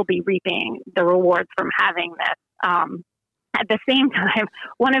they will be reaping the rewards from having this. At the same time,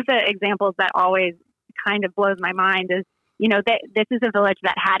 one of the examples that always kind of blows my mind is, this is a village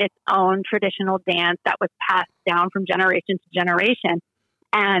that had its own traditional dance that was passed down from generation to generation.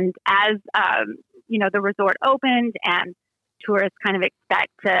 And as, the resort opened and tourists kind of expect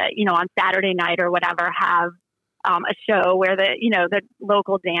to, on Saturday night or whatever, have a show where the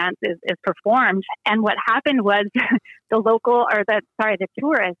local dance is performed. And what happened was the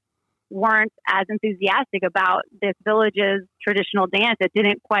tourists weren't as enthusiastic about this village's traditional dance. It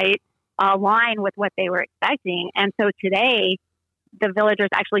didn't quite align with what they were expecting. And so today, the villagers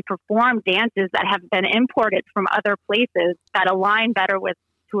actually perform dances that have been imported from other places that align better with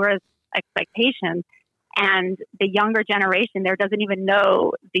tourist expectations. And the younger generation there doesn't even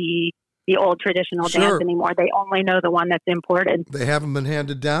know the old traditional dance anymore. They only know the one that's imported. They haven't been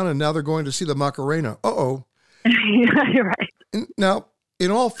handed down, and now they're going to see the Macarena. Uh-oh. You're right. Now, in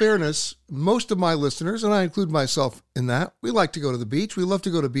all fairness, most of my listeners, and I include myself in that, we like to go to the beach. We love to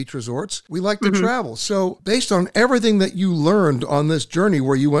go to beach resorts. We like to travel. So based on everything that you learned on this journey,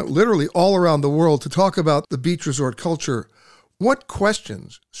 where you went literally all around the world to talk about the beach resort culture, what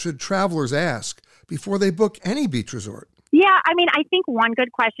questions should travelers ask before they book any beach resort? Yeah, I think one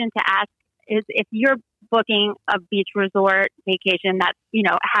good question to ask is, if you're booking a beach resort vacation that's,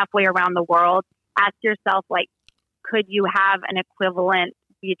 halfway around the world, ask yourself, could you have an equivalent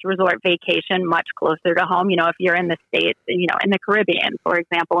beach resort vacation much closer to home? If you're in the States, in the Caribbean, for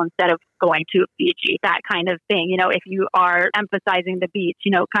example, instead of going to Fiji, that kind of thing. If you are emphasizing the beach,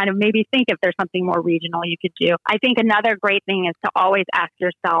 kind of maybe think if there's something more regional you could do. I think another great thing is to always ask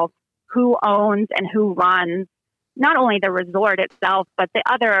yourself who owns and who runs not only the resort itself, but the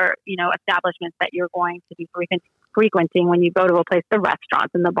other, establishments that you're going to be frequenting when you go to a place, the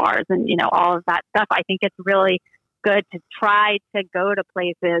restaurants and the bars and, all of that stuff. I think it's really good to try to go to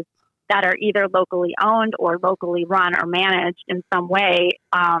places that are either locally owned or locally run or managed in some way,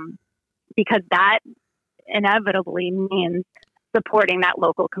 because that inevitably means supporting that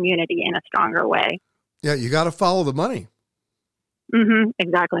local community in a stronger way. Yeah, you got to follow the money.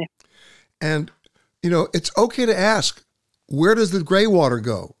 Exactly. And, it's okay to ask, where does the gray water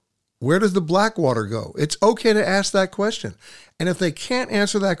go? Where does the black water go? It's okay to ask that question. And if they can't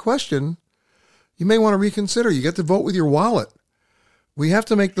answer that question, you may want to reconsider. You get to vote with your wallet. We have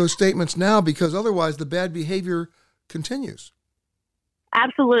to make those statements now, because otherwise the bad behavior continues.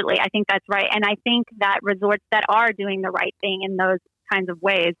 Absolutely. I think that's right. And I think that resorts that are doing the right thing in those kinds of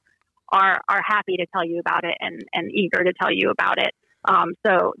ways are happy to tell you about it and eager to tell you about it.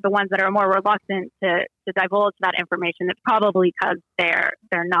 So the ones that are more reluctant to divulge that information, it's probably because they're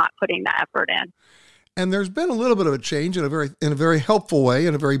not putting the effort in. And there's been a little bit of a change in a very helpful way,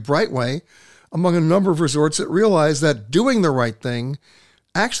 in a very bright way, among a number of resorts that realize that doing the right thing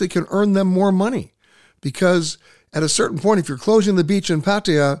actually can earn them more money. Because at a certain point, if you're closing the beach in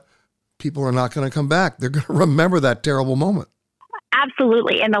Pattaya, people are not going to come back. They're going to remember that terrible moment.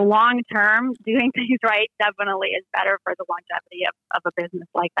 Absolutely. In the long term, doing things right definitely is better for the longevity of a business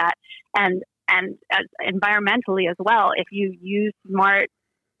like that. And as environmentally as well, if you use smart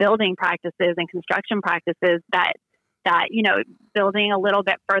building practices and construction practices that building a little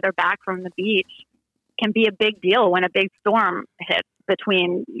bit further back from the beach can be a big deal when a big storm hits,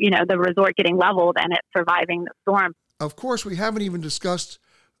 between, the resort getting leveled and it surviving the storm. Of course, we haven't even discussed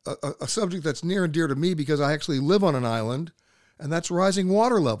a subject that's near and dear to me, because I actually live on an island, and that's rising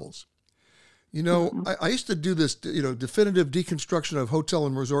water levels. You know, I used to do this, definitive deconstruction of hotel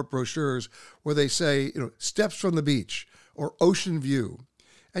and resort brochures where they say, steps from the beach or ocean view.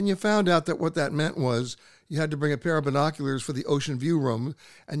 And you found out that what that meant was you had to bring a pair of binoculars for the ocean view room,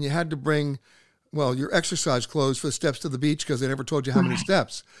 and you had to bring, your exercise clothes for the steps to the beach because they never told you how many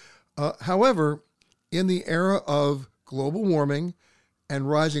steps. However, in the era of global warming and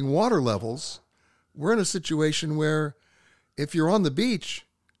rising water levels, we're in a situation where if you're on the beach,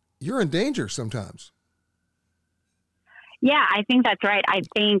 you're in danger sometimes. Yeah, I think that's right. I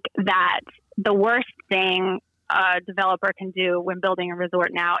think that the worst thing a developer can do when building a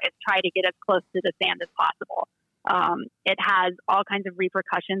resort now is try to get as close to the sand as possible. It has all kinds of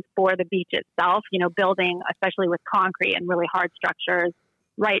repercussions for the beach itself. Building, especially with concrete and really hard structures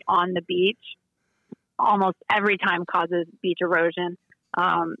right on the beach, almost every time causes beach erosion.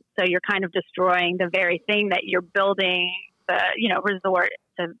 So you're kind of destroying the very thing that you're building the resort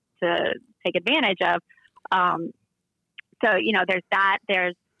to take advantage of. So there's that.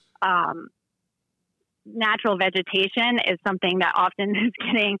 There's natural vegetation is something that often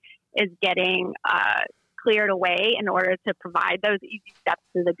is getting cleared away in order to provide those easy steps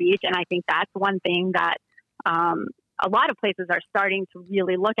to the beach. And I think that's one thing that a lot of places are starting to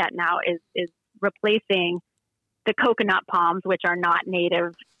really look at now is replacing the coconut palms, which are not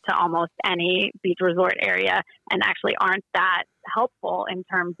native to almost any beach resort area and actually aren't that helpful in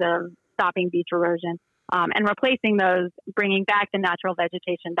terms of stopping beach erosion, and replacing those, bringing back the natural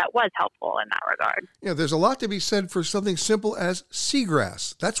vegetation that was helpful in that regard. There's a lot to be said for something simple as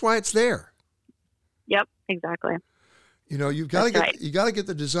seagrass. That's why it's there. Yep, exactly. You've got to get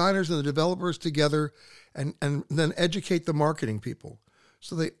the designers and the developers together and then educate the marketing people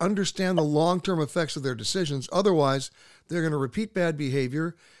so they understand the long-term effects of their decisions. Otherwise, they're going to repeat bad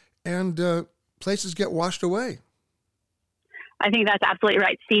behavior and places get washed away. I think that's absolutely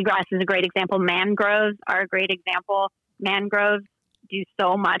right. Seagrass is a great example. Mangroves are a great example. Mangroves do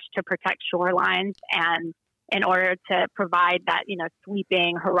so much to protect shorelines, and in order to provide that,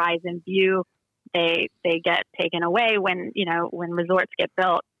 sweeping horizon view, they get taken away when resorts get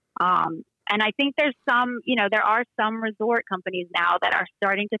built. And I think there's there are some resort companies now that are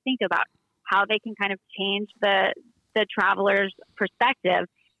starting to think about how they can kind of change the traveler's perspective,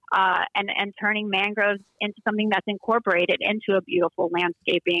 and turning mangroves into something that's incorporated into a beautiful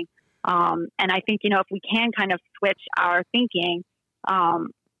landscaping. And I think, if we can kind of switch our thinking,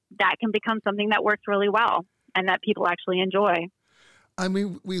 that can become something that works really well and that people actually enjoy. I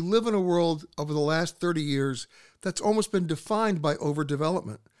mean, we live in a world over the last 30 years that's almost been defined by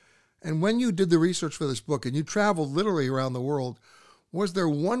overdevelopment. And when you did the research for this book and you traveled literally around the world, was there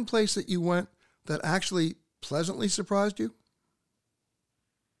one place that you went that actually pleasantly surprised you?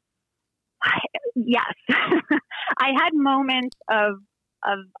 Yes. I had moments of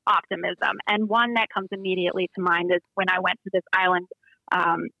optimism. And one that comes immediately to mind is when I went to this island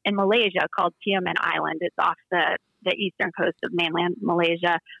in Malaysia called Tiaman Island. It's off the eastern coast of mainland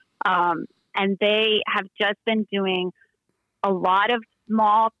Malaysia. And they have just been doing a lot of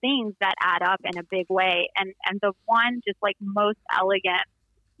small things that add up in a big way. And the one just like most elegant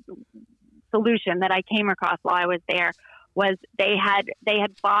solution that I came across while I was there was they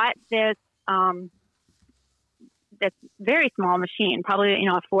had bought this this very small machine, probably,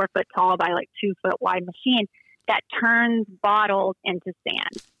 a 4 foot tall by like 2 foot wide machine that turns bottles into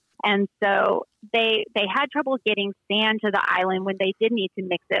sand. And so they had trouble getting sand to the island when they did need to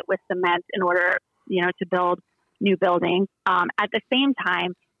mix it with cement in order, to build new buildings. At the same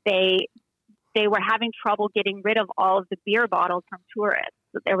time, they were having trouble getting rid of all of the beer bottles from tourists.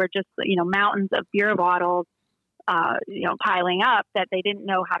 So there were just, mountains of beer bottles, piling up that they didn't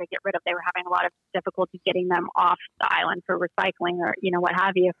know how to get rid of. They were having a lot of difficulty getting them off the island for recycling or, what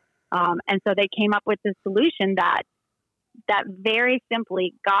have you. And so they came up with this solution that very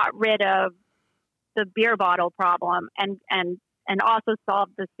simply got rid of the beer bottle problem and also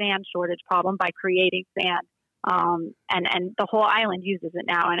solved the sand shortage problem by creating sand. And the whole island uses it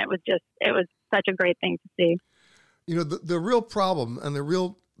now. And it was such a great thing to see. The real problem and the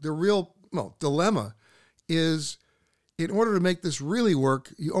real dilemma is in order to make this really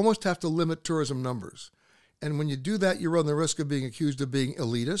work, you almost have to limit tourism numbers. And when you do that, you run the risk of being accused of being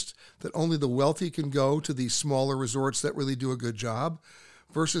elitist, that only the wealthy can go to these smaller resorts that really do a good job,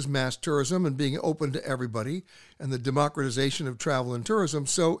 versus mass tourism and being open to everybody and the democratization of travel and tourism.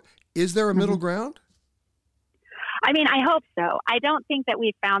 So is there a middle ground? I mean, I hope so. I don't think that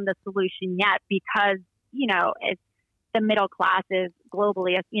we've found the solution yet because, it's the middle classes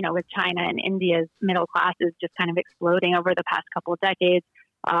globally, with China and India's middle classes just kind of exploding over the past couple of decades.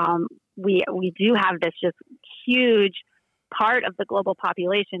 We do have this just huge part of the global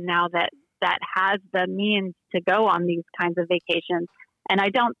population now that that has the means to go on these kinds of vacations. And I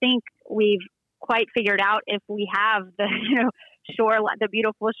don't think we've quite figured out if we have the the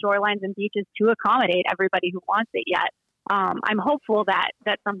beautiful shorelines and beaches to accommodate everybody who wants it yet. I'm hopeful that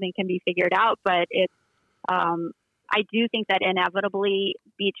something can be figured out, but it's I do think that inevitably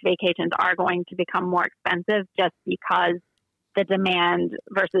beach vacations are going to become more expensive just because the demand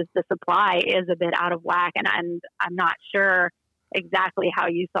versus the supply is a bit out of whack, and I'm not sure exactly how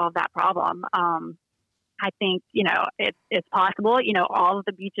you solve that problem. I think, it's possible. All of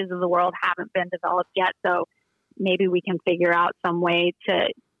the beaches of the world haven't been developed yet, so maybe we can figure out some way to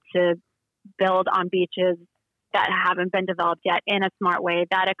build on beaches that haven't been developed yet in a smart way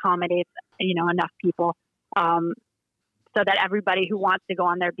that accommodates, enough people, so that everybody who wants to go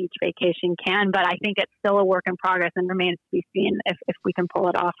on their beach vacation can. But I think it's still a work in progress and remains to be seen if we can pull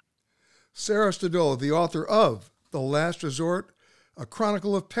it off. Sarah Stodole, the author of The Last Resort, A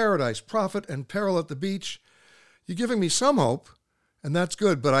Chronicle of Paradise, Profit and Peril at the Beach. You're giving me some hope, and that's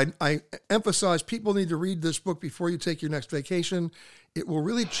good, but I emphasize people need to read this book before you take your next vacation. It will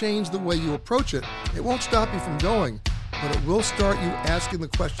really change the way you approach it. It won't stop you from going, but it will start you asking the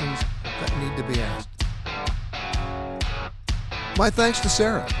questions that need to be asked. My thanks to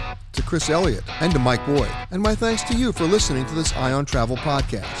Sarah, to Chris Elliott, and to Mike Boyd. And my thanks to you for listening to this Eye on Travel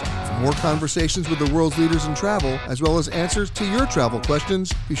podcast. For more conversations with the world's leaders in travel, as well as answers to your travel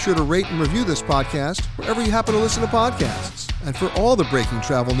questions, be sure to rate and review this podcast wherever you happen to listen to podcasts. And for all the breaking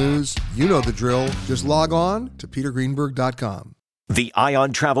travel news, you know the drill. Just log on to petergreenberg.com. The Eye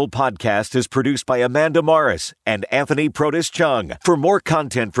on Travel podcast is produced by Amanda Morris and Anthony Protis-Chung. For more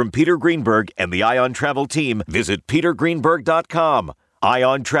content from Peter Greenberg and the Eye on Travel team, visit petergreenberg.com. Eye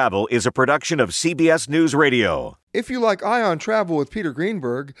on Travel is a production of CBS News Radio. If you like Eye on Travel with Peter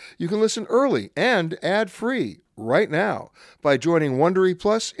Greenberg, you can listen early and ad-free right now by joining Wondery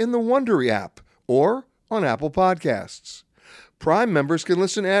Plus in the Wondery app or on Apple Podcasts. Prime members can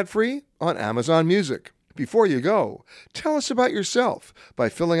listen ad-free on Amazon Music. Before you go, tell us about yourself by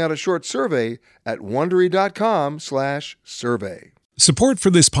filling out a short survey at Wondery.com/survey. Support for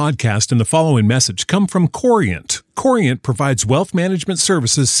this podcast and the following message come from Corient. Corient provides wealth management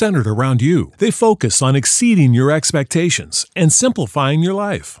services centered around you. They focus on exceeding your expectations and simplifying your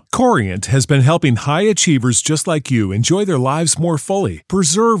life. Corient has been helping high achievers just like you enjoy their lives more fully,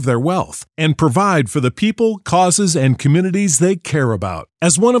 preserve their wealth, and provide for the people, causes, and communities they care about.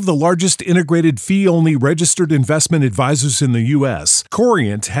 As one of the largest integrated fee-only registered investment advisors in the U.S.,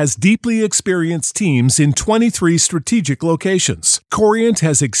 Corient has deeply experienced teams in 23 strategic locations. Corient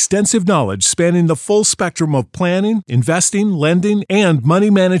has extensive knowledge spanning the full spectrum of planning, investing, lending, and money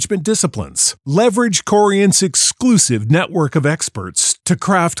management disciplines. Leverage Corient's exclusive network of experts to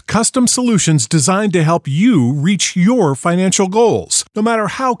craft custom solutions designed to help you reach your financial goals, no matter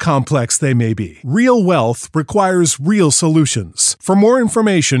how complex they may be. Real wealth requires real solutions. For more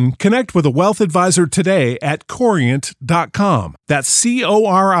information, connect with a wealth advisor today at Corient.com. That's Corient.com.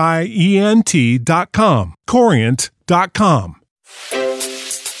 Corient.com.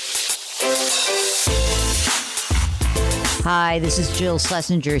 Hi, this is Jill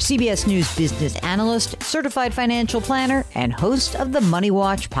Schlesinger, CBS News business analyst, certified financial planner, and host of the Money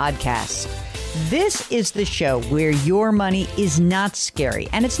Watch podcast. This is the show where your money is not scary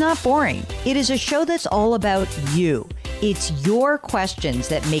and it's not boring. It is a show that's all about you. It's your questions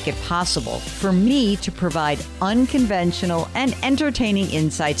that make it possible for me to provide unconventional and entertaining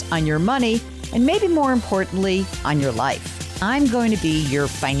insights on your money and maybe more importantly, on your life. I'm going to be your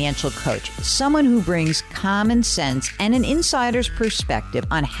financial coach, someone who brings common sense and an insider's perspective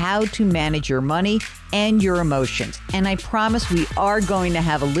on how to manage your money and your emotions. And I promise we are going to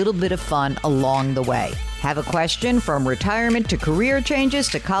have a little bit of fun along the way. Have a question from retirement to career changes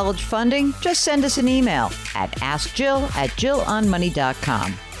to college funding? Just send us an email at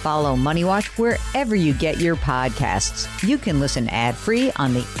askjill@jillonmoney.com. Follow Money Watch wherever you get your podcasts. You can listen ad-free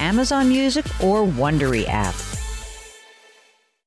on the Amazon Music or Wondery app.